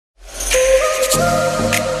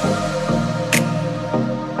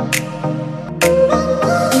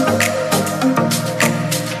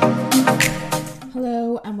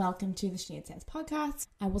welcome to the Sinead Says podcast.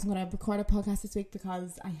 I wasn't going to record a podcast this week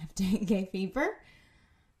because I have dengue fever,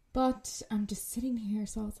 but I'm just sitting here,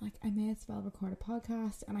 so I was like, I may as well record a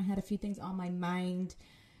podcast. And I had a few things on my mind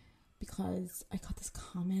because I got this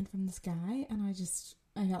comment from this guy and I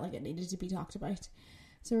felt like it needed to be talked about.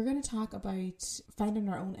 So we're going to talk about finding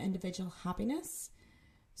our own individual happiness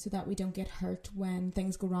so that we don't get hurt when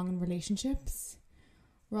things go wrong in relationships.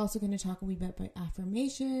 We're also going to talk a wee bit about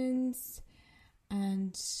affirmations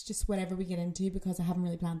and just whatever we get into because I haven't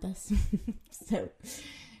really planned this. So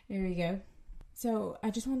here we go. So I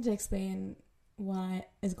just wanted to explain what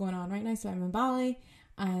is going on right now. So I'm in Bali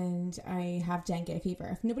and I have dengue fever.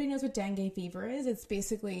 If nobody knows what dengue fever is, it's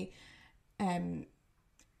basically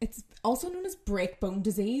it's also known as break bone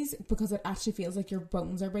disease because it actually feels like your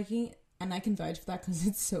bones are breaking, and I can vouch for that because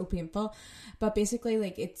it's so painful. But basically,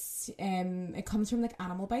 like, it comes from like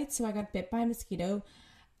animal bites. So I got bit by a mosquito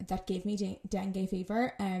that gave me dengue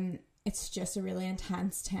fever. It's just a really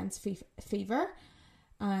intense fever.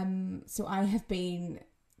 So I have been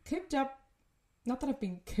cooped up. Not that I've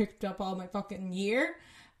been cooped up all my fucking year,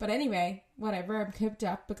 but anyway, whatever. I'm cooped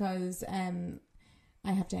up because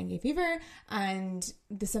I have dengue fever, and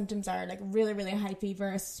the symptoms are like really, really high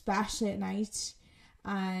fever, especially at night,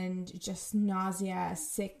 and just nausea,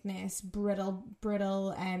 sickness, brittle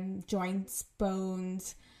joints,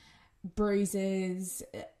 bones, bruises,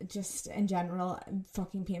 just in general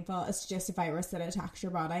fucking painful. It's just a virus that attacks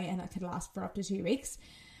your body and it could last for up to 2 weeks.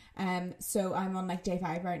 So I'm on like day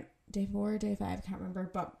 5, day 4, day 5, I can't remember,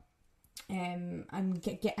 but I'm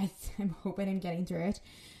hoping I'm getting through it.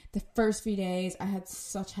 The first few days I had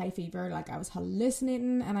such high fever, like I was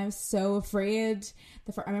hallucinating and I was so afraid.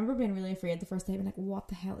 I remember being really afraid the first day, being like, what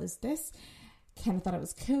the hell is this? Kind of thought it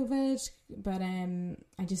was COVID, but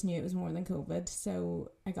I just knew it was more than COVID,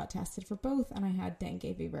 so I got tested for both and I had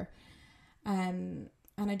dengue fever. And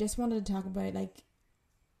I just wanted to talk about like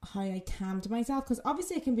how I calmed myself, because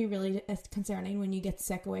obviously it can be really concerning when you get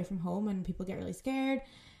sick away from home and people get really scared.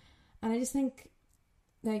 And I just think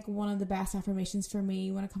like one of the best affirmations for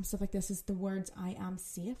me when it comes to stuff like this is the words I am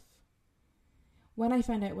safe. When I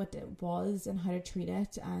found out what it was and how to treat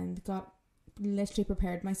it and got literally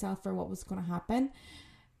prepared myself for what was going to happen,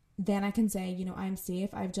 then I can say, you know, I'm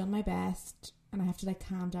safe, I've done my best, and I have to like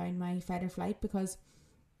calm down my fight or flight, because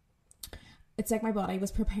it's like my body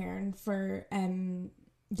was preparing for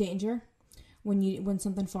danger. When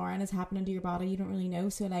something foreign is happening to your body, you don't really know.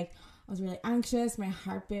 So like I was really anxious, my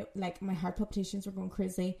heart palpitations were going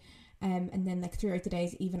crazy, and then like throughout the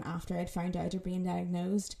days, even after I'd found out or being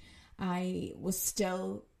diagnosed, I was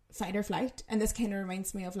still fight or flight. And this kind of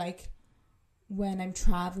reminds me of like when I'm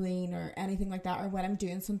traveling or anything like that, or when I'm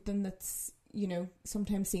doing something that's, you know,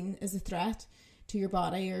 sometimes seen as a threat to your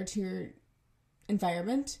body or to your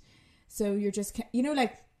environment. So you're just, you know,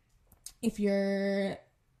 like if you're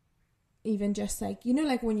even just like, you know,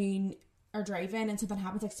 like when you are driving and something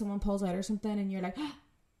happens, like someone pulls out or something and you're like, oh,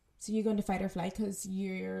 so you go into fight or flight because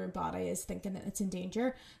your body is thinking that it's in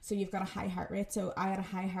danger. So you've got a high heart rate. So I had a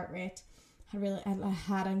high heart rate. I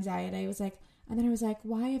had anxiety. And then I was like,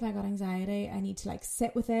 why have I got anxiety? I need to like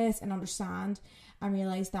sit with this and understand and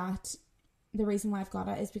realize that the reason why I've got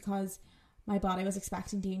it is because my body was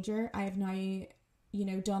expecting danger. I have now, you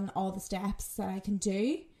know, done all the steps that I can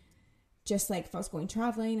do. Just like if I was going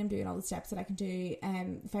traveling, I'm doing all the steps that I can do.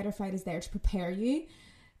 Fight or flight is there to prepare you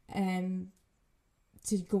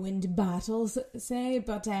to go into battles, say.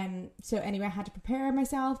 But so anyway, I had to prepare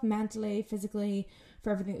myself mentally, physically for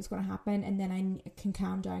everything that was going to happen, and then I can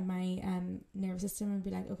calm down my nervous system and be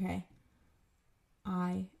like, okay,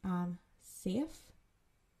 I am safe.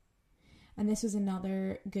 And this was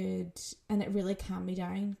another good, and it really calmed me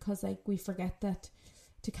down, because like we forget that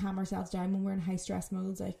to calm ourselves down when we're in high stress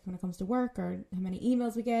modes, like when it comes to work or how many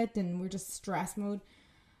emails we get, and we're just stress mode.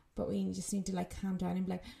 But we just need to like calm down and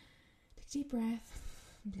be like, take a deep breath,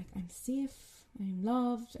 and be like, I'm safe, I'm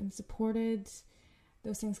loved, I'm supported.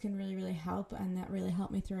 Those things can really, really help, and that really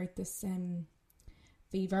helped me throughout this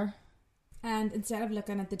fever. And instead of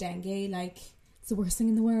looking at the dengue like it's the worst thing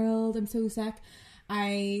in the world, I'm so sick,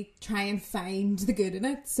 I try and find the good in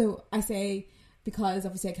it. So I say, because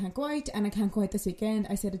obviously I can't go out and I can't go out this weekend,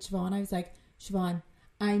 I said to Siobhan, I was like, Siobhan,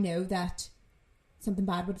 I know that something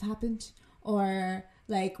bad would have happened, or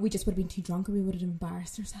like we just would have been too drunk or we would have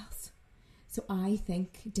embarrassed ourselves. So I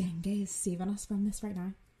think dengue is saving us from this right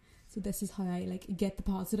now. So this is how I like get the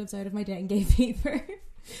positives out of my dengue fever.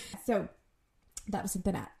 So that was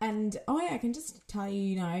something. And I can just tell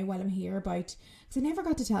you now while I'm here about, because I never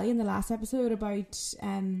got to tell you in the last episode about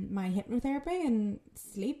my hypnotherapy and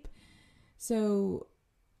sleep. So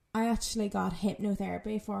I actually got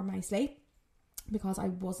hypnotherapy for my sleep, because I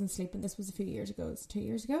wasn't sleeping. This was a few years ago. It was 2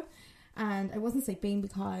 years ago. And I wasn't sleeping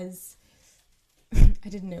because I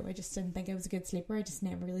didn't know. I just didn't think I was a good sleeper. I just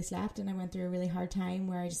never really slept. And I went through a really hard time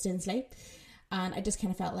where I just didn't sleep. And I just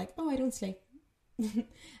kind of felt like, oh, I don't sleep.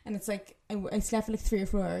 And it's like, I slept for like 3 or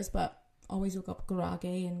 4 hours, but always woke up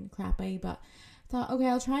groggy and crappy. But I thought, okay,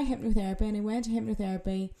 I'll try hypnotherapy. And I went to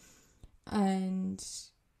hypnotherapy. And,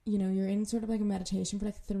 you know, you're in sort of like a meditation for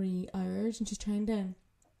like 3 hours. And just trying to...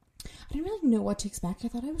 I didn't really know what to expect. I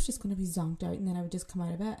thought I was just going to be zonked out and then I would just come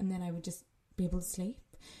out of it and then I would just be able to sleep.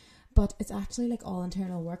 But it's actually like all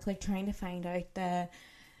internal work, like trying to find out the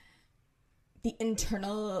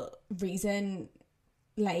internal reason,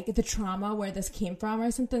 like the trauma where this came from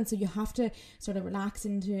or something. So you have to sort of relax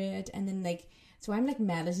into it, and then like, so I'm like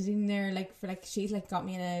meditating there, like for like, she's like got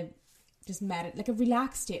me in a just like a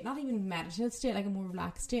relaxed state, not even meditative state, like a more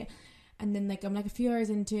relaxed state. And then like I'm like a few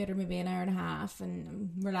hours into it, or maybe an hour and a half, and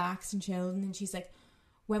I'm relaxed and chilled. And then she's like,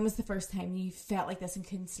 when was the first time you felt like this and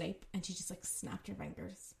couldn't sleep? And she just like snapped her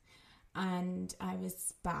fingers. And I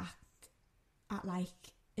was back at like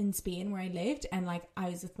in Spain where I lived, and like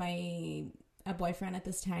I was with a boyfriend at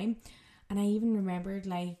this time, and I even remembered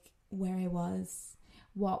like where I was,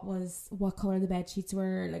 what colour the bed sheets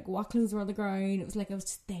were, like what clothes were on the ground. It was like I was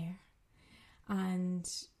just there. And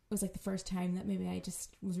it was like the first time that maybe I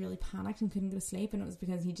just was really panicked and couldn't go to sleep, and it was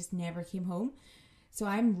because he just never came home. So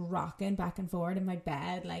I'm rocking back and forward in my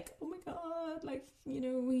bed like, oh my god, like, you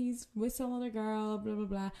know, he's with some other girl, blah blah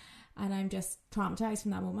blah. And I'm just traumatized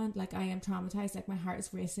from that moment. Like I am traumatized, like my heart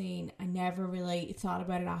is racing. I never really thought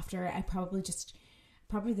about it after. I probably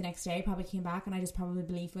the next day I probably came back and I just probably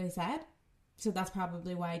believed what I said. So that's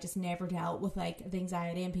probably why I just never dealt with like the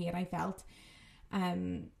anxiety and pain I felt.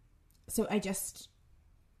 So I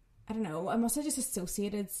don't know, I must have just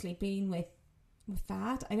associated sleeping with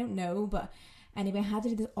that. I don't know, but anyway, I had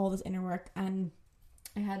to do all this inner work, and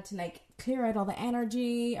I had to like clear out all the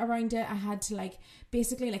energy around it. I had to like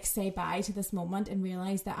basically like say bye to this moment and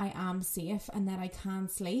realize that I am safe and that I can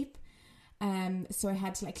sleep. So I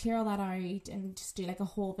had to like clear all that out and just do like a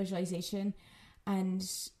whole visualization. And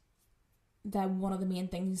that one of the main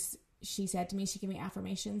things she said to me, she gave me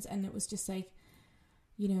affirmations, and it was just like,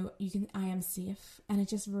 you know, I am safe. And it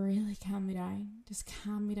just really calmed me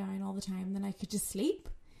down all the time. And then I could just sleep.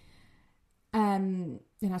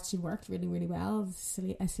 It actually worked really, really well.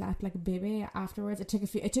 I slept like a baby afterwards. It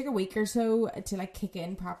took a week or so to like kick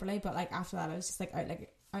in properly, but like after that I was just like out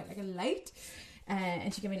like a light.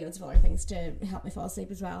 And she gave me loads of other things to help me fall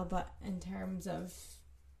asleep as well. But in terms of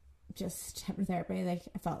just hypnotherapy, like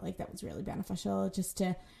I felt like that was really beneficial, just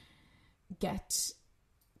to get...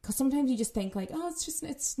 Because sometimes you just think like, oh, it's just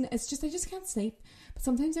I just can't sleep. But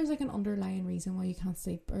sometimes there's like an underlying reason why you can't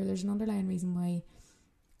sleep, or there's an underlying reason why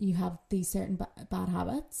you have these certain bad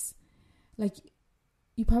habits. Like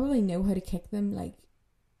you probably know how to kick them. Like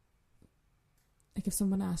if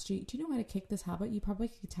someone asked you, do you know how to kick this habit? You probably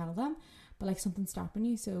could tell them, but like something's stopping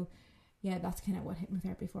you. So yeah, that's kind of what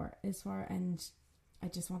hypnotherapy is for. And I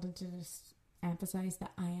just wanted to just emphasize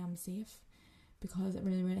that I am safe, because it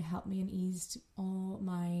really, really helped me and eased all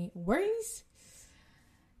my worries.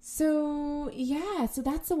 So yeah, so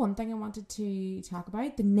that's the one thing I wanted to talk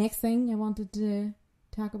about. The next thing I wanted to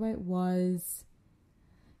talk about was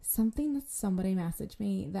something that somebody messaged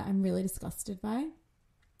me that I'm really disgusted by.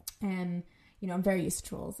 And you know, I'm very used to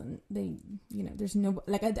trolls, and they, you know, there's no,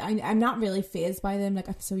 like, I'm not really fazed by them. Like,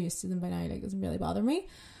 I'm so used to them by now, like, it doesn't really bother me.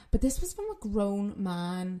 But this was from a grown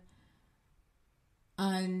man,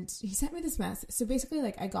 and he sent me this message. So basically,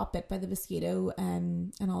 like, I got bit by the mosquito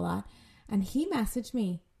and all that, and he messaged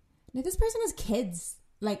me. Now, this person has kids.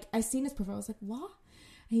 Like, I seen his profile, I was like, what?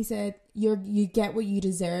 And he said, you get what you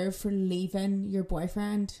deserve for leaving your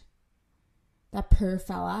boyfriend. That poor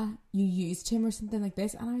fella, you used him or something like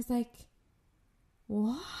this. And I was like,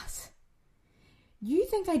 what? You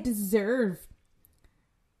think I deserve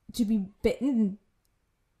to be bitten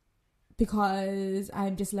because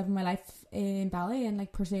I'm just living my life in Bali and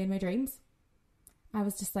like pursuing my dreams? I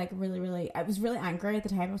was just like I was really angry at the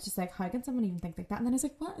time. I was just like, how can someone even think like that? And then I was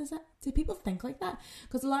like, what is that? Do people think like that?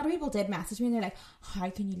 Because a lot of people did message me and they're like, how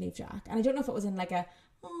can you leave Jack? And I don't know if it was in like a,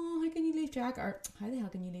 oh, how can you leave Jack? Or how the hell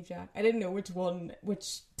can you leave Jack? I didn't know which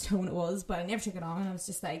tone it was, but I never took it on. And I was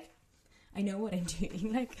just like, I know what I'm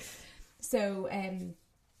doing. Like, so,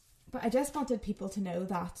 but I just wanted people to know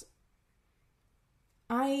that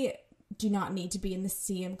I do not need to be in the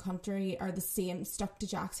same country or the same stuck to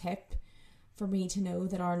Jack's hip for me to know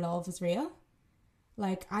that our love is real.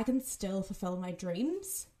 Like, I can still fulfill my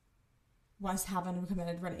dreams whilst having a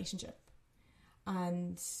committed relationship.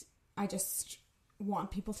 And I just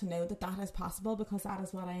want people to know that that is possible, because that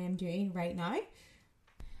is what I am doing right now.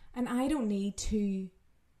 And I don't need to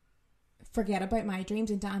forget about my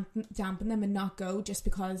dreams and dampen them and not go just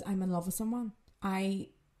because I'm in love with someone. I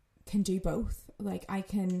can do both. Like, I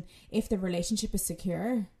can, if the relationship is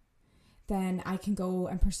secure, then I can go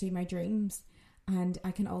and pursue my dreams, and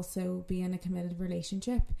I can also be in a committed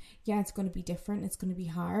relationship. Yeah, it's going to be different, it's going to be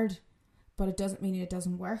hard, but it doesn't mean it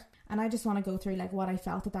doesn't work. And I just want to go through like what I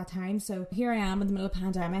felt at that time. So here I am in the middle of a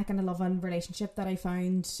pandemic in a loving relationship that I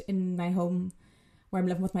found in my home, where I'm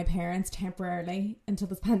living with my parents temporarily until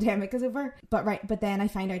this pandemic is over. But then I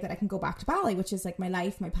find out that I can go back to Bali, which is like my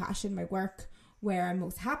life, my passion, my work, where I'm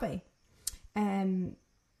most happy.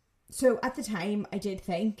 So at the time I did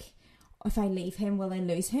think, if I leave him, will I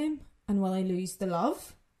lose him? And will I lose the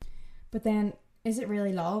love? But then, is it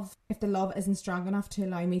really love if the love isn't strong enough to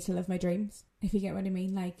allow me to live my dreams? If you get what I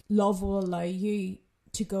mean. Like, love will allow you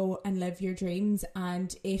to go and live your dreams,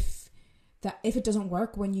 and if it doesn't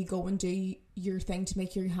work when you go and do your thing to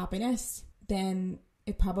make your happiness, then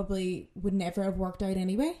it probably would never have worked out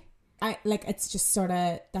anyway. It's just sort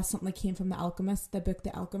of, that's something that came from The Alchemist, the book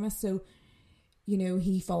The Alchemist. So, you know,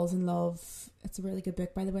 he falls in love. It's a really good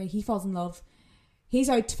book, by the way. He falls in love. He's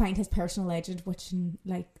out to find his personal legend, which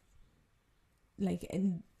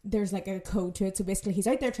there's like a code to it. So basically he's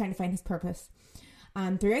out there trying to find his purpose,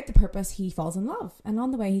 and throughout the purpose he falls in love, and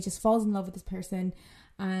on the way he just falls in love with this person,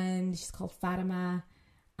 and she's called Fatima,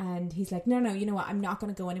 and he's like, no, you know what, I'm not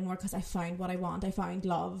going to go anymore because I found what I want. I found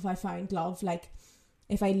love. Like,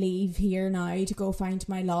 if I leave here now to go find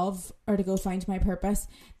my love or to go find my purpose,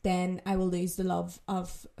 then I will lose the love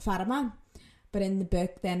of Fatima. But in the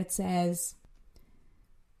book then it says,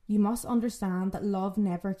 you must understand that love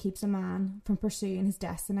never keeps a man from pursuing his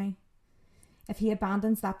destiny. If he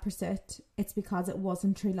abandons that pursuit, it's because it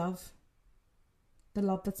wasn't true love. The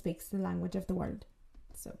love that speaks the language of the world.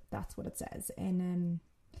 So that's what it says in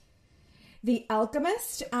The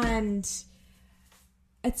Alchemist. And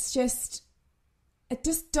it's just, it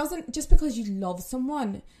just doesn't, just because you love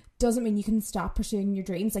someone doesn't mean you can stop pursuing your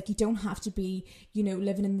dreams. Like, you don't have to be, you know,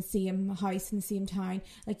 living in the same house in the same town.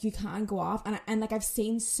 Like, you can go off, and like, I've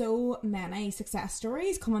seen so many success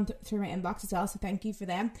stories coming through my inbox as well, so thank you for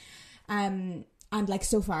them. And like,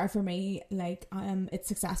 so far for me, like, it's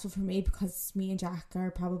successful for me because me and Jack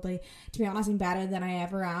are probably, to be honest, I'm better than I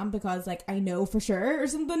ever am, because like, I know for sure or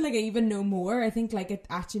something. Like, I even know more. I think like it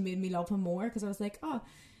actually made me love him more, because I was like, oh,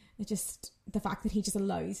 it just, the fact that he just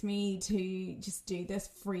allows me to just do this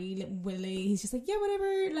free willy, he's just like, yeah,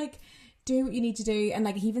 whatever, like, do what you need to do. And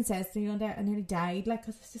like, he even says to me one day, I nearly died, like,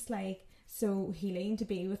 because it's just like so healing to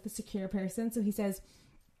be with a secure person. So he says,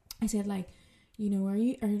 I said, like, you know, are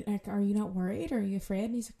you not worried, or are you afraid?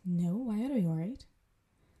 And he's like, no, why would I be worried?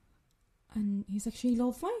 And he's like, she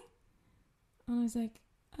loves me. And I was like,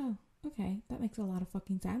 oh, okay, that makes a lot of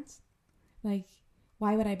fucking sense. Like,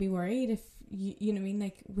 why would I be worried if you know what I mean?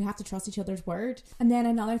 Like, we have to trust each other's word. And then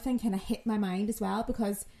another thing kind of hit my mind as well,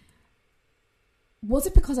 because was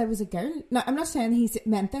it because I was a girl? No, I'm not saying he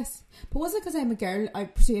meant this, but was it because I'm a girl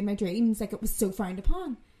out pursuing my dreams? Like, it was so frowned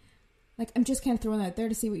upon. Like, I'm just kind of throwing out there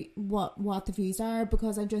to see what the views are,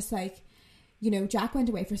 because I'm just like, you know, Jack went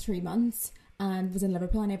away for 3 months and was in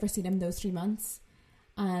Liverpool. I never seen him those 3 months,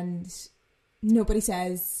 and nobody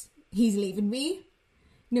says he's leaving me.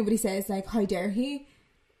 Nobody says like, how dare he?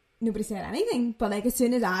 Nobody said anything. But like, as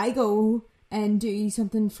soon as I go and do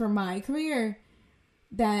something for my career,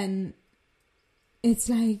 then it's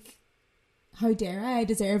like, how dare I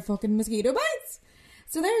deserve fucking mosquito bites?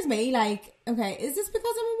 So there's me, like, okay, is this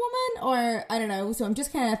because I'm a woman? Or, I don't know. So I'm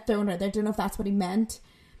just kind of throwing it out there. I don't know if that's what he meant.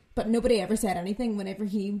 But nobody ever said anything whenever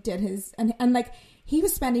he did his... And like, he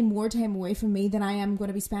was spending more time away from me than I am going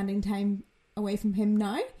to be spending time away from him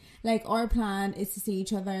now. Like, our plan is to see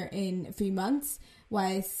each other in a few months,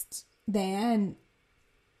 whilst then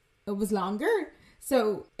it was longer.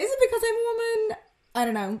 So, is it because I'm a woman? I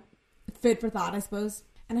don't know. Food for thought, I suppose.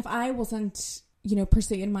 And if I wasn't, you know,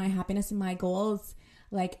 pursuing my happiness and my goals,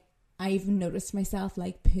 like, I even noticed myself,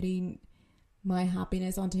 like, putting my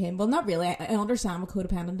happiness onto him. Well, not really. I understand what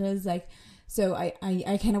codependent is. Like, so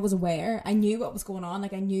I kind of was aware. I knew what was going on.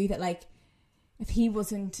 Like, I knew that, like, if he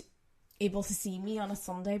wasn't able to see me on a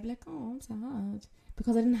Sunday, I'd be like, oh, I'm sad,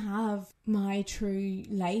 because I didn't have my true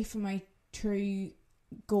life and my true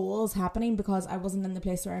goals happening, because I wasn't in the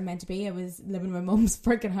place where I meant to be. I was living in my mum's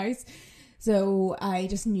freaking house. So I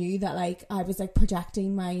just knew that, like, I was like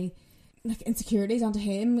projecting my like insecurities onto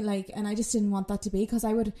him, like, and I just didn't want that to be, because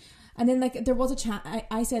I would. And then like, there was a chat,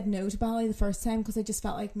 I said no to Bali the first time because I just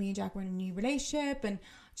felt like me and Jack were in a new relationship and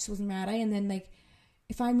just wasn't ready. And then like,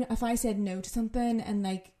 if I said no to something and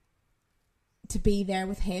like to be there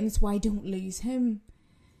with him so I don't lose him,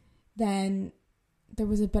 then there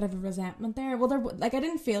was a bit of a resentment there. Well, I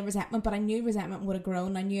didn't feel resentment, but I knew resentment would have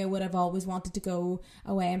grown. I knew I would have always wanted to go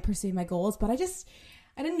away and pursue my goals, but I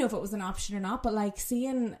didn't know if it was an option or not. But like,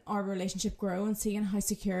 seeing our relationship grow and seeing how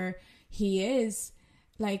secure he is,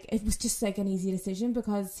 like, it was just like an easy decision,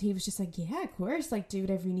 because he was just like, yeah, of course, like, do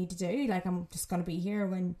whatever you need to do. Like, I'm just going to be here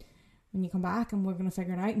when you come back, and we're going to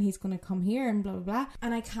figure it out, and he's going to come here, and blah, blah, blah.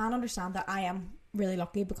 And I can understand that I am really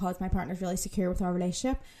lucky because my partner's really secure with our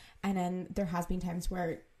relationship. And then there has been times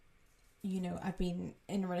where, you know, I've been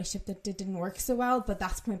in a relationship that didn't work so well, but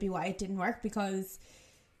that's maybe why it didn't work, because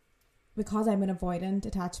I'm an avoidant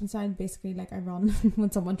attachment style. Basically, like, I run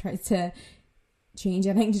when someone tries to change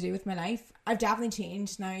anything to do with my life. I've definitely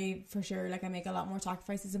changed now, for sure. Like, I make a lot more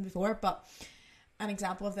sacrifices than before, but an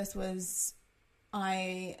example of this was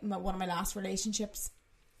one of my last relationships.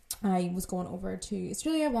 I was going over to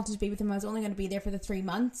Australia. I wanted to be with him. I was only going to be there for the 3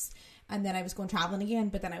 months, and then I was going traveling again,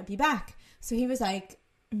 but then I would be back. So he was like,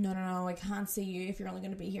 no, I can't see you if you're only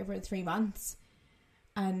going to be here for 3 months.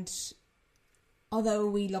 And although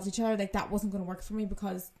we loved each other, like, that wasn't going to work for me,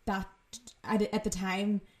 because that, at the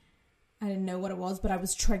time, I didn't know what it was, but I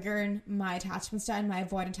was triggering my attachment style, my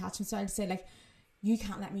avoidant attachment style, to say, like, you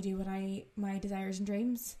can't let me do my desires and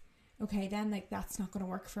dreams. Okay, then, like, that's not going to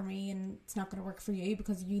work for me, and it's not going to work for you,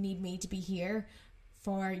 because you need me to be here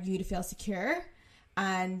for you to feel secure,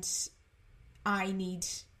 and I need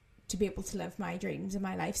to be able to live my dreams in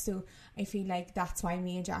my life. So I feel like that's why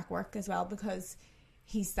me and Jack work as well, because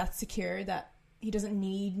he's that secure that he doesn't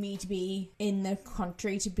need me to be in the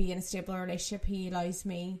country to be in a stable relationship. He allows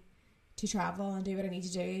me to travel and do what I need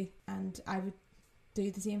to do, and I would do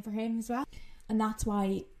the same for him as well. And that's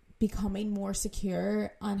why becoming more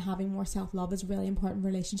secure and having more self-love is really important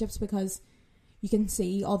in relationships, because you can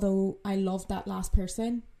see, although I loved that last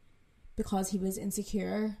person, because he was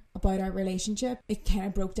insecure about our relationship, it kind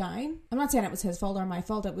of broke down. I'm not saying it was his fault or my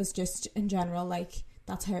fault. It was just, in general, like,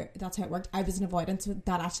 that's how it worked. I was an avoidant, so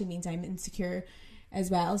that actually means I'm insecure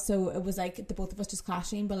as well. So it was like the both of us just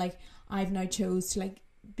clashing. But like, I've now chose to like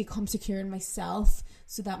become secure in myself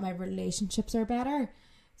so that my relationships are better.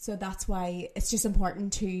 So that's why it's just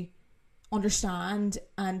important to understand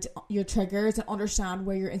and your triggers, and understand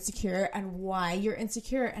where you're insecure and why you're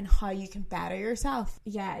insecure and how you can better yourself.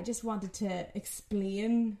 Yeah, I just wanted to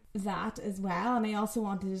explain that as well. And I also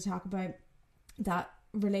wanted to talk about that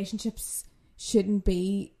relationships shouldn't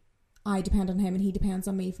be I depend on him and he depends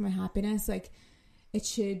on me for my happiness. Like, it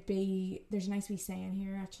should be, there's a nice wee saying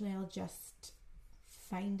here, actually, I'll just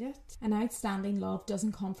find it. An outstanding love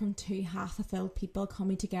doesn't come from two half-fulfilled people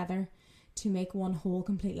coming together to make one whole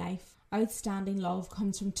complete life. Outstanding love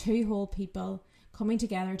comes from two whole people coming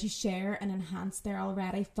together to share and enhance their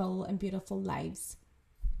already full and beautiful lives.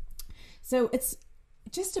 So it's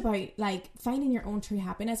just about like finding your own true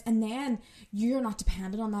happiness, and then you're not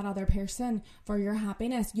dependent on that other person for your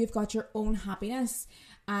happiness. You've got your own happiness,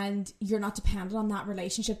 and you're not dependent on that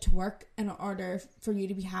relationship to work in order for you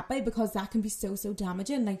to be happy, because that can be so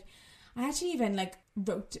damaging. Like, I actually even like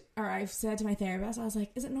wrote, or I've said to my therapist, I was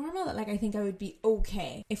like, is it normal that like I think I would be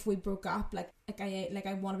okay if we broke up? Like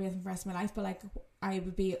I want to be with him for the rest of my life, but like I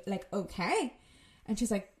would be like okay. And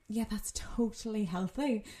she's like, yeah, that's totally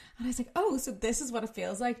healthy. And I was like, oh, so this is what it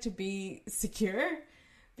feels like to be secure.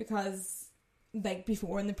 Because like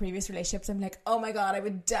before in the previous relationships, I'm like, oh my God, I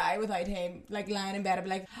would die without him. Like lying in bed, I'd be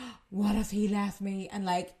like, what if he left me? And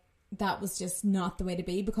like, that was just not the way to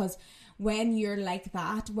be. Because when you're like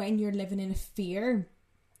that, when you're living in a fear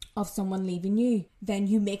of someone leaving you, then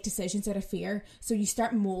you make decisions out of fear. So you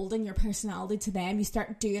start molding your personality to them. You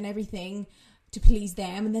start doing everything to please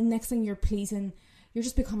them. And then next thing you're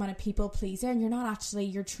just becoming a people pleaser, and you're not actually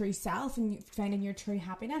your true self, and you're finding your true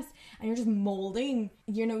happiness, and you're just molding,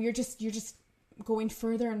 you're just going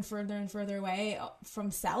further and further and further away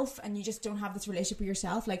from self, and you just don't have this relationship with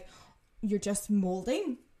yourself. Like, you're just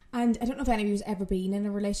molding. And I don't know if any of you's ever been in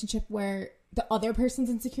a relationship where the other person's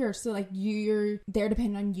insecure, so like they're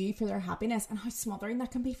depending on you for their happiness, and how smothering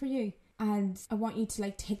that can be for you. And I want you to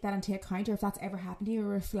like take that into account, or if that's ever happened to you, or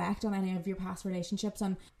reflect on any of your past relationships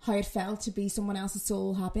and how it felt to be someone else's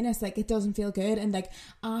sole happiness. Like, it doesn't feel good, and like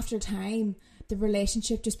after time the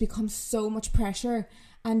relationship just becomes so much pressure.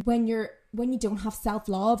 And when you don't have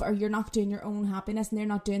self-love, or you're not doing your own happiness and they're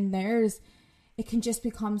not doing theirs, it can just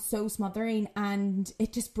become so smothering, and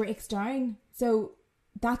it just breaks down. So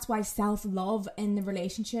that's why self-love in the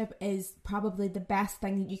relationship is probably the best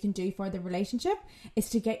thing that you can do for the relationship, is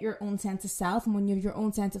to get your own sense of self. And when you have your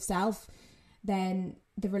own sense of self, then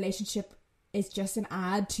the relationship is just an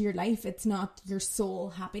add to your life. It's not your sole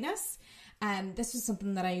happiness. This was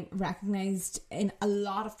something that I recognized in a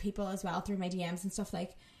lot of people as well through my DMs and stuff.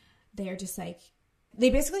 Like, they're just like, they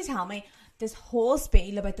basically tell me this whole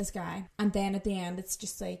spiel about this guy, and then at the end it's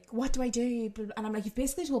just like, what do I do? And I'm like, you've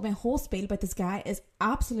basically told me a whole spiel about this guy is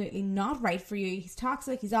absolutely not right for you. He's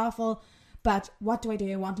toxic, he's awful, but what do?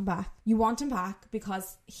 I want him back. You want him back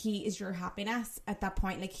because he is your happiness at that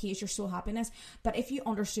point. Like, he is your sole happiness. But if you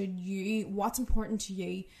understood you, what's important to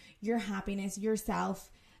you, your happiness, yourself,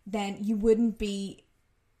 then you wouldn't be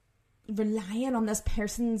relying on this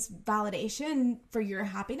person's validation for your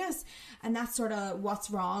happiness. And that's sort of what's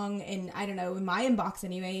wrong in, I don't know, in my inbox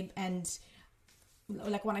anyway. And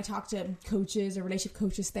like when I talk to coaches or relationship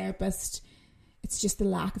coaches, therapists, it's just the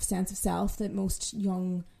lack of sense of self that most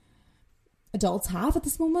young adults have at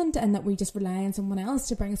this moment, and that we just rely on someone else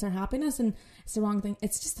to bring us our happiness. And it's the wrong thing.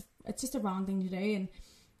 It's just a wrong thing to do. And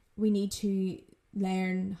we need to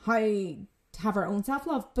learn how to have our own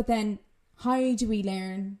self-love. But then how do we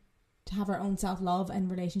learn to have our own self-love in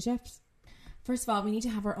relationships? First of all, we need to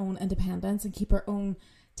have our own independence and keep our own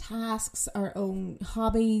tasks, our own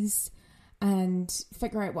hobbies, and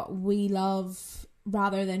figure out what we love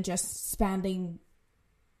rather than just spending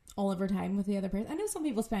all of our time with the other person. I know some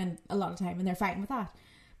people spend a lot of time and they're fine with that,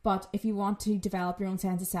 but if you want to develop your own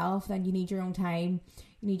sense of self, then you need your own time,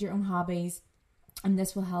 you need your own hobbies, and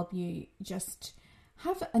this will help you just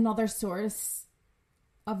have another source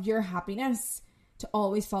of your happiness to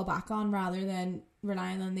always fall back on, rather than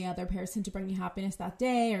relying on the other person to bring you happiness that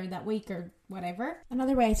day or that week or whatever.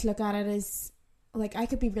 Another way to look at it is, like, I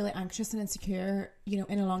could be really anxious and insecure, you know,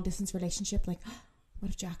 in a long distance relationship, like, oh,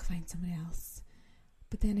 what if Jack finds somebody else?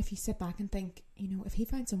 But then if you sit back and think, you know, if he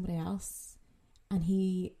found somebody else and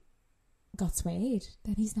he got swayed,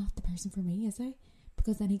 then he's not the person for me, is he?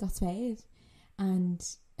 Because then he got swayed. And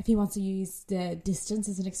if he wants to use the distance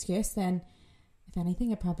as an excuse, then if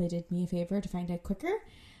anything, it probably did me a favour to find out quicker.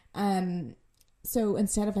 So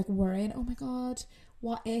instead of like worrying, oh my God,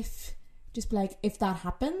 what if, just be like, if that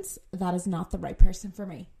happens, that is not the right person for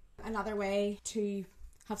me. Another way to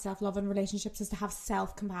have self-love in relationships is to have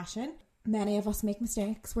self-compassion. Many of us make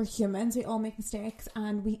mistakes. We're humans. We all make mistakes,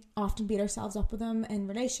 and we often beat ourselves up with them in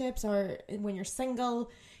relationships, or when you're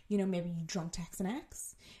single. You know, maybe you drunk text an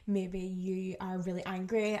ex. Maybe you are really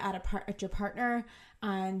angry at your partner,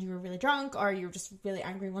 and you were really drunk, or you were just really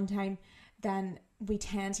angry one time. Then we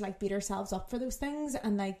tend to like beat ourselves up for those things,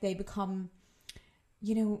 and like they become,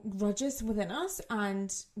 you know, grudges within us,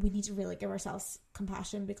 and we need to really give ourselves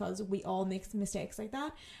compassion, because we all make mistakes like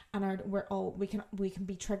that, and we can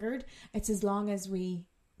be triggered. It's as long as we,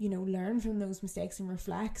 you know, learn from those mistakes and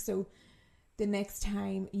reflect. So the next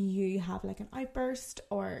time you have like an outburst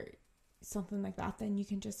or something like that, then you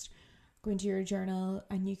can just go into your journal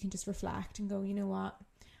and you can just reflect and go, you know what,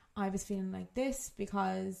 I was feeling like this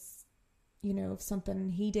because, you know, of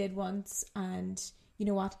something he did once, and you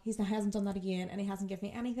know what, he hasn't done that again, and he hasn't given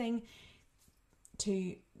me anything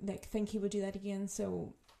to like think he would do that again.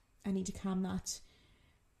 So I need to calm that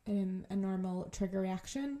a normal trigger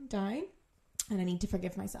reaction down, and I need to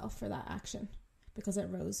forgive myself for that action, because it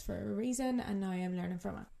rose for a reason, and now I'm learning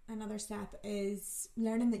from it. Another step is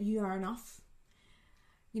learning that you are enough.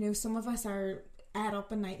 You know, some of us are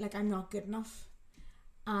up at night like, I'm not good enough,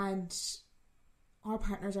 and our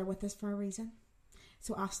partners are with us for a reason.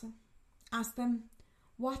 So ask them,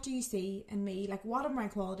 what do you see in me? Like, what are my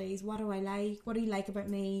qualities? What do I like? What do you like about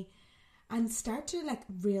me? And start to like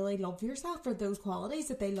really love yourself for those qualities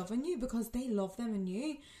that they love in you, because they love them in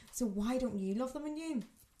you. So why don't you love them in you?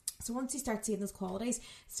 So once you start seeing those qualities,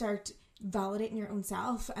 start validating your own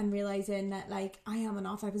self and realizing that like, I am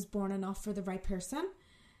enough, I was born enough for the right person,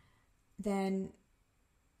 then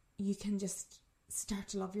you can just start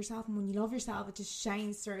to love yourself. And when you love yourself, it just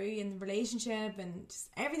shines through in the relationship and just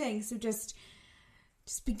everything. So just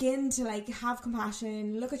begin to like have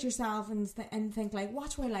compassion, look at yourself and think like,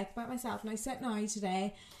 what do I like about myself? Now sit now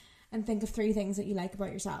today and think of 3 things that you like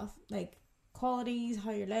about yourself, like qualities,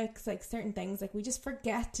 how you look, like certain things. Like, we just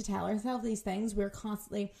forget to tell ourselves these things. We're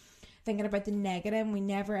constantly thinking about the negative, and we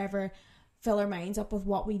never ever fill our minds up with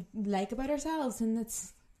what we like about ourselves, and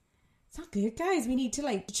it's not good, guys. We need to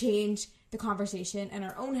like change the conversation in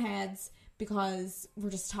our own heads, because we're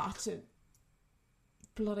just taught to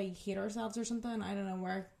bloody hate ourselves or something. I don't know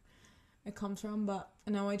where it comes from, but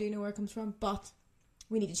now I do know where it comes from. But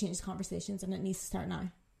we need to change the conversations, and it needs to start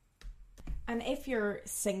now. And if you're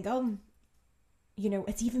single, you know,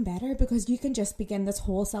 it's even better, because you can just begin this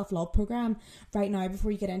whole self-love program right now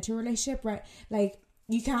before you get into a relationship, right? Like,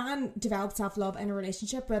 you can develop self-love in a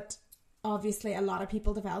relationship, but obviously a lot of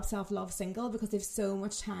people develop self-love single, because they have so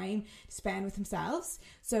much time to spend with themselves.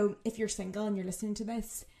 So if you're single and you're listening to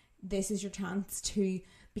this, this is your chance to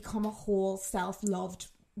become a whole self-loved,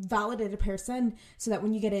 validated person, so that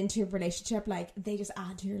when you get into a relationship, like, they just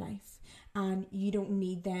add to your life and you don't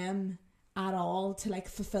need them at all to like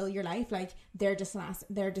fulfill your life. Like, they're just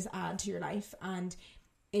add to your life. And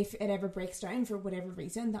if it ever breaks down for whatever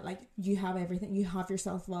reason, that like you have everything, you have your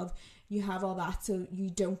self-love, you have all that, so you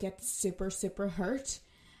don't get super hurt.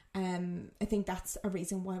 I think that's a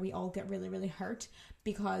reason why we all get really, really hurt,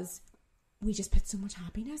 because we just put so much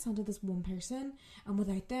happiness onto this one person, and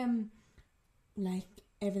without them, like,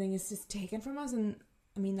 everything is just taken from us. And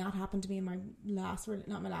I mean, that happened to me in my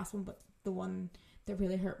not my last one, but the one that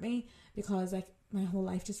really hurt me, because like my whole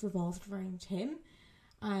life just revolved around him.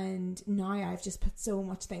 And now I've just put so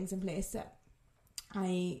much things in place that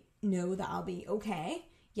I know that I'll be okay.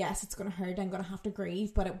 Yes, it's going to hurt. I'm going to have to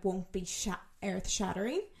grieve, but it won't be earth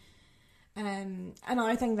shattering.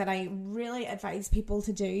 Another thing that I really advise people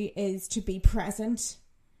to do is to be present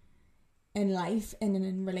in life and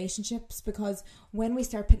in relationships, because when we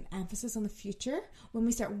start putting emphasis on the future, when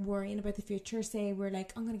we start worrying about the future, say we're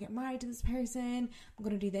like, I'm going to get married to this person, I'm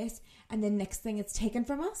going to do this, and then next thing it's taken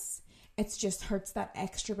from us, it just hurts that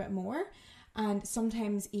extra bit more. And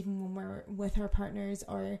sometimes even when we're with our partners,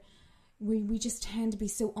 or we just tend to be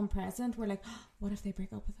so unpresent, we're like, oh, what if they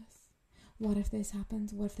break up with us? What if this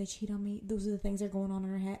happens? What if they cheat on me? Those are the things that are going on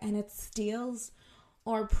in our head, and it steals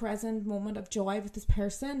our present moment of joy with this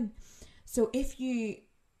person. So if you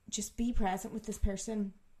just be present with this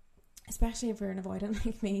person, especially if you're an avoidant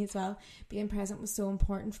like me as well, being present was so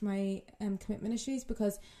important for my commitment issues,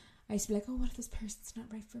 because I used to be like, oh, what if this person's not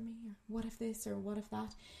right for me? Or what if this, or what if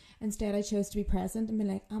that? Instead, I chose to be present and be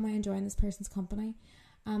like, am I enjoying this person's company?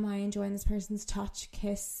 Am I enjoying this person's touch,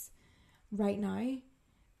 kiss right now?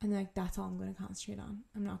 And like, that's all I'm going to concentrate on.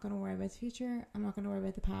 I'm not going to worry about the future. I'm not going to worry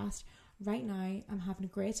about the past. Right now, I'm having a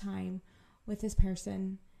great time with this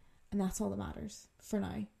person, and that's all that matters for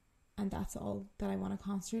now. And that's all that I want to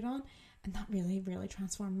concentrate on. And that really, really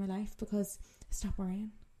transformed my life, because I stopped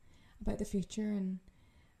worrying about the future. And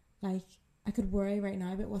like, I could worry right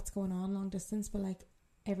now about what's going on long distance, but like,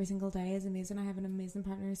 every single day is amazing. I have an amazing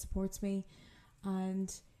partner who supports me,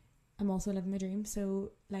 and I'm also living my dream.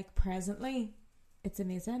 So like, presently, it's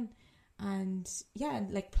amazing. And yeah,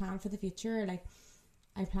 like, plan for the future. Like,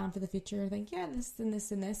 I plan for the future, I think, yeah, this and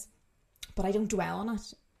this and this, but I don't dwell on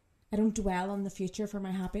it. I don't dwell on the future for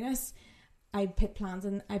my happiness. I put plans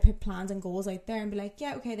and goals out there and be like,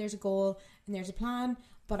 yeah, okay, there's a goal and there's a plan,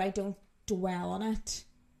 but I don't dwell on it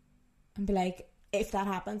and be like, if that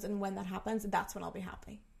happens and when that happens, that's when I'll be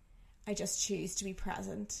happy. I just choose to be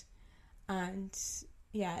present. And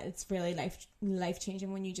yeah, it's really life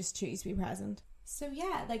changing when you just choose to be present. So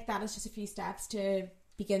yeah, like, that is just a few steps to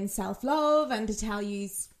begin self-love, and to tell you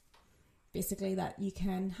basically that you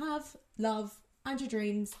can have love and your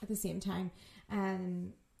dreams at the same time.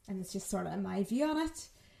 And it's just sort of my view on it.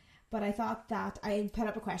 But I thought that I put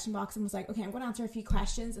up a question box and was like, okay, I'm going to answer a few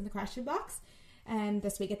questions in the question box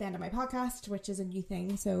this week at the end of my podcast, which is a new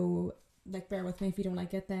thing. So like, bear with me. If you don't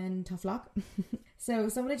like it, then tough luck. So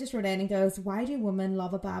somebody just wrote in and goes, why do women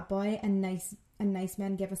love a bad boy and nice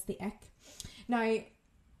men give us the ick? Now,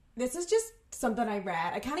 this is just something I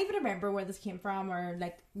read. I can't even remember where this came from, or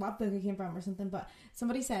like what book it came from or something, but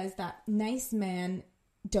somebody says that nice men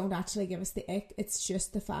don't actually give us the ick. It's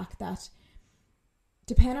just the fact that,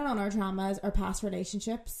 depending on our traumas, our past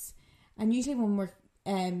relationships, and usually when we're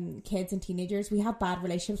kids and teenagers, we have bad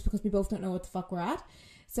relationships because we both don't know what the fuck we're at.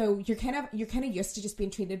 So you're kind of used to just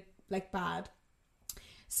being treated like bad.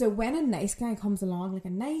 So when a nice guy comes along, like a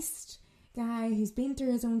nice guy who's been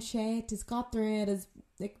through his own shit, has got through it, is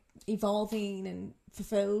like evolving and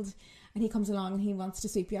fulfilled, and he comes along and he wants to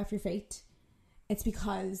sweep you off your feet, it's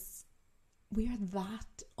because we are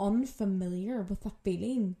that unfamiliar with that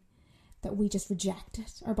feeling that we just reject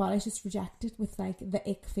it. Our bodies just reject it with like the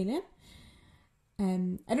ick feeling. I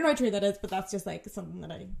don't know how true that is, but that's just like something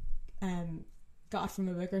that I got from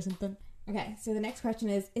a book or something. Okay, so the next question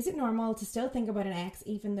is it normal to still think about an ex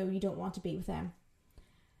even though you don't want to be with them?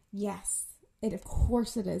 Yes, of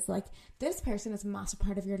course it is. Like, this person is a massive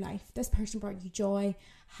part of your life. This person brought you joy,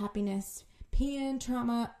 happiness, pain,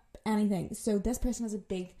 trauma, anything. So this person is a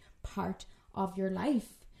big part of your life.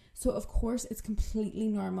 So of course it's completely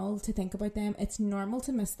normal to think about them. It's normal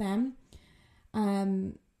to miss them.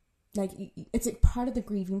 Like, it's a part of the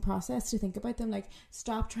grieving process to think about them. Like,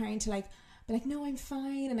 stop trying to like be like, no, I'm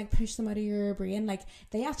fine, and like push them out of your brain. Like,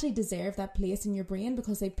 they actually deserve that place in your brain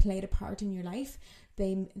because they played a part in your life.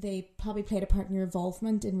 They probably played a part in your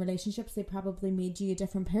involvement in relationships. They probably made you a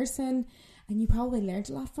different person, and you probably learned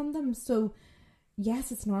a lot from them. So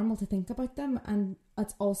yes, it's normal to think about them, and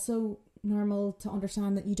it's also normal to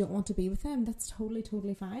understand that you don't want to be with them. That's totally,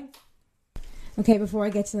 totally fine. Okay, before I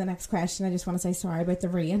get to the next question, I just want to say sorry about the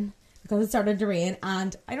rain, because it started to rain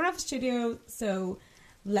and I don't have a studio, so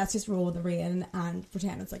let's just roll with the rain and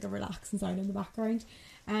pretend it's like a relaxing sound in the background.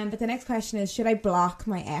 But the next question is, should I block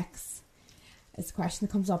my ex? It's a question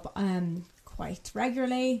that comes up quite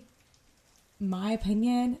regularly. My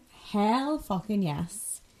opinion, hell fucking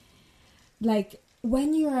yes. Like,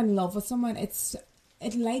 when you're in love with someone,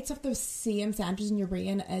 it lights up those same centers in your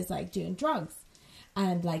brain as like doing drugs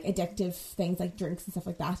and like addictive things like drinks and stuff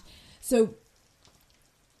like that. So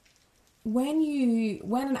when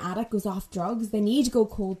an addict goes off drugs, they need to go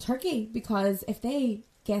cold turkey, because if they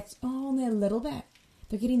get only a little bit,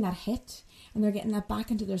 they're getting that hit and they're getting that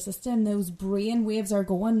back into their system. Those brain waves are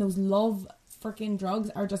going, those love freaking drugs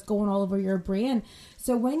are just going all over your brain.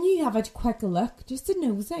 So when you have a quick look, just a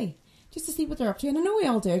nosy, just to see what they're up to, and I know we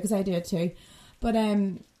all do, because I do it too, but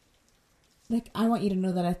like, I want you to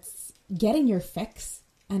know that it's getting your fix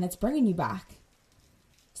and it's bringing you back.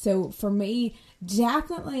 So for me,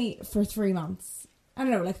 definitely for 3 months, I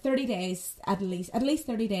don't know, like 30 days at least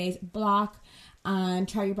 30 days, block and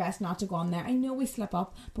try your best not to go on there. I know we slip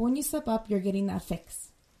up, but when you slip up, you're getting that fix.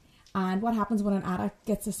 And what happens when an addict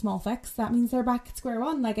gets a small fix? That means they're back at square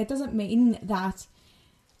one. Like, it doesn't mean that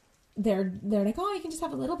they're like, oh, you can just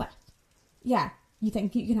have a little bit. Yeah, you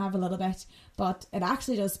think you can have a little bit, but it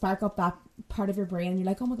actually does spark up that part of your brain. You're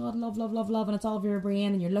like, oh my God, love, love, love, love, and it's all over your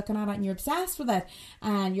brain, and you're looking at it and you're obsessed with it,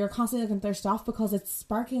 and you're constantly looking at their stuff because it's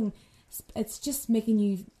sparking. It's just making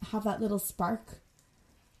you have that little spark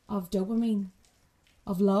of dopamine,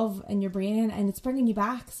 of love in your brain, and it's bringing you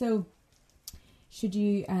back. So should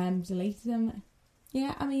you delete them?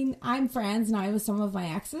 Yeah, I mean, I'm friends now with some of my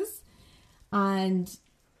exes,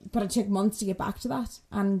 but it took months to get back to that,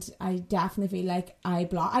 and I definitely feel like I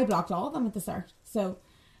blocked all of them at the start. So,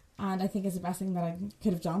 and I think it's the best thing that I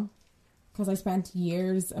could have done, because I spent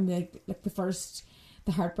years, I mean, like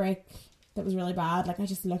the heartbreak that was really bad, like I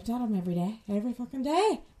just looked at them every fucking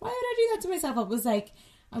day. Why would I do that to myself? It was like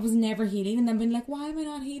I was never healing, and then being like, why am I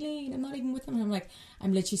not healing? I'm not even with them. And I'm like,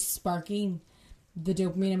 I'm literally sparking the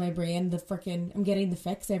dopamine in my brain. I'm getting the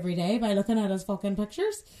fix every day by looking at his fucking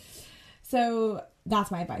pictures. So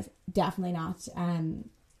that's my advice. Definitely not.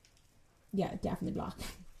 Yeah, definitely block.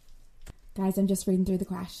 Guys, I'm just reading through the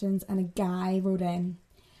questions, and a guy wrote in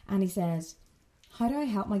and he says, how do I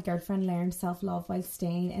help my girlfriend learn self-love while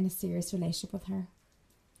staying in a serious relationship with her?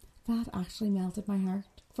 That actually melted my heart.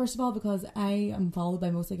 First of all, because I am followed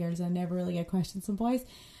by mostly girls and I never really get questions from boys,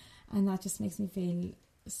 and that just makes me feel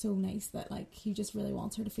so nice that like he just really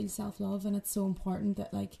wants her to feel self-love, and it's so important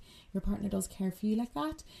that like your partner does care for you like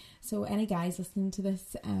that. So any guys listening to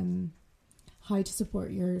this, how to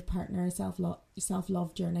support your partner's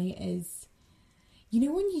self-love journey is, you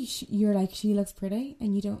know, when you're like, she looks pretty,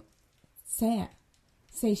 and you don't say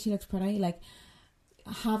she looks pretty. Like,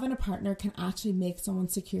 having a partner can actually make someone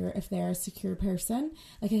secure if they're a secure person.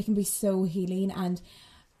 Like, it can be so healing. And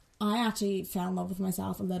I actually fell in love with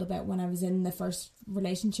myself a little bit when I was in the first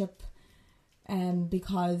relationship,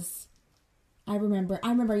 because I remember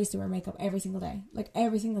I used to wear makeup every single day. Like,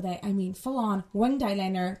 every single day. I mean, full on winged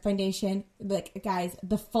eyeliner, foundation, like, guys,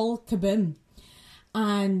 the full kaboom.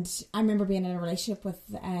 And I remember being in a relationship with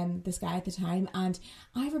this guy at the time, and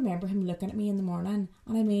I remember him looking at me in the morning,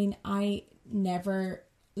 and I mean, I never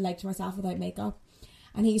liked myself without makeup,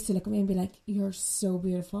 and he used to look at me and be like, you're so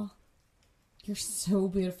beautiful. You're so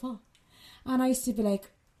beautiful. And I used to be like,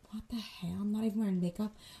 what the hell? I'm not even wearing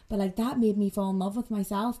makeup. But like, that made me fall in love with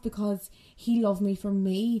myself, because he loved me for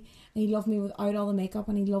me, and he loved me without all the makeup,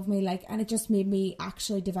 and he loved me like, and it just made me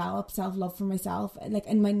actually develop self-love for myself, like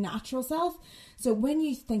in my natural self. So when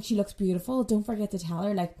you think she looks beautiful, don't forget to tell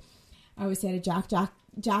her. Like, I always say to Jack,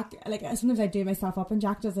 like, sometimes I do myself up and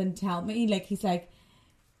Jack doesn't tell me. Like, he's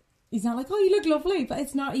not like, oh, you look lovely. But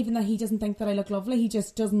it's not even that he doesn't think that I look lovely. He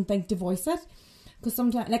just doesn't think to voice it. Because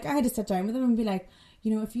sometimes, like, I had to sit down with him and be like,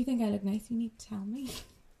 you know, if you think I look nice, you need to tell me.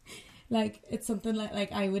 Like, it's something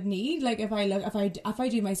like I would need. Like, if I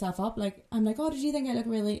do myself up, like, I'm like, oh, did you think I look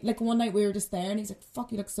really, like, one night we were just there and he's like,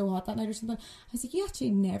 fuck, you look so hot that night or something. I was like, you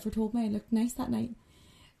actually never told me I looked nice that night.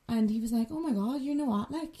 And he was like, oh my God, you know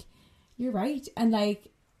what, like, you're right. And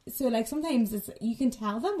like, so like, sometimes you can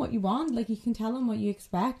tell them what you want, like, you can tell them what you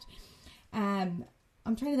expect. I'm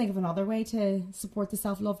trying to think of another way to support the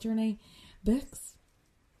self-love journey. Books.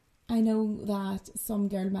 I know that some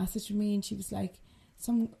girl messaged me and she was like,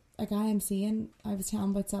 a guy I'm seeing, I was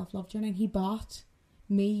telling about self-love journey, and he bought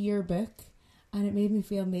me your book, and it made me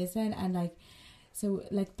feel amazing. And like, so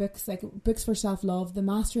like books for self-love, The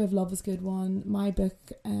Mastery of Love is a good one. My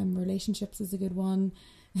book, Relationships, is a good one.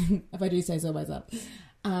 if I do say so myself.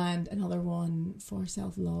 And another one for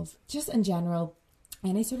self-love, just in general,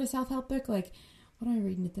 any sort of self-help book. Like, what am I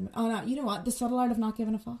reading at the minute? Oh no, you know what, The Subtle Art of Not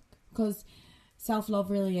Giving a Fuck. Because self-love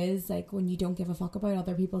really is like when you don't give a fuck about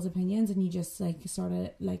other people's opinions, and you just like sort of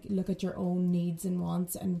like look at your own needs and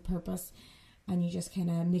wants and purpose, and you just kind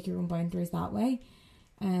of make your own boundaries that way.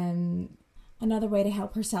 Another way to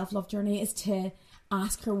help her self-love journey is to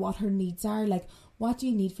ask her what her needs are. Like, what do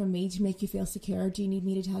you need from me to make you feel secure? Do you need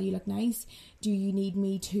me to tell you look nice? Do you need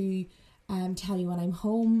me to tell you when I'm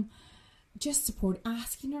home? Just support,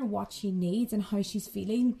 asking her what she needs and how she's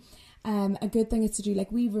feeling. A good thing is to do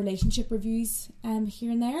like wee relationship reviews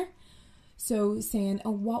here and there. So saying,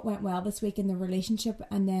 oh, what went well this week in the relationship?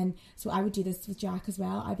 And then, so I would do this with Jack as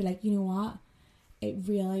well. I'd be like, you know what? It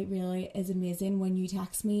really, really is amazing when you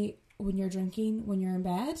text me when you're drinking, when you're in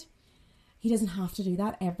bed. He doesn't have to do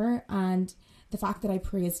that ever. And the fact that I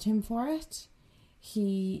praised him for it,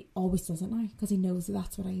 he always does it now because he knows that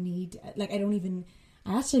that's what I need. Like, I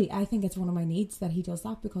think it's one of my needs that he does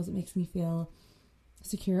that because it makes me feel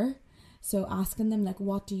secure. So asking them, like,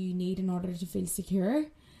 what do you need in order to feel secure?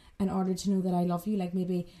 In order to know that I love you? Like,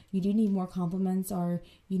 maybe you do need more compliments, or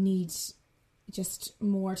you need just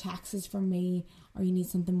more texts from me, or you need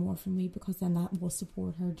something more from me, because then that will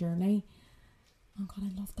support her journey. Oh God,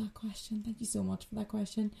 I love that question. Thank you so much for that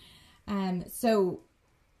question. So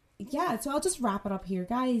I'll just wrap it up here,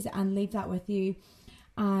 guys, and leave that with you.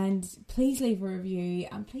 And please leave a review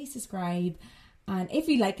and please subscribe. And if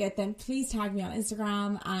you like it, then please tag me on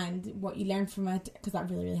Instagram and what you learned from it, because that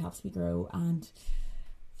really, really helps me grow. And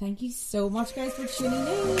thank you so much, guys, for tuning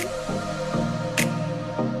in.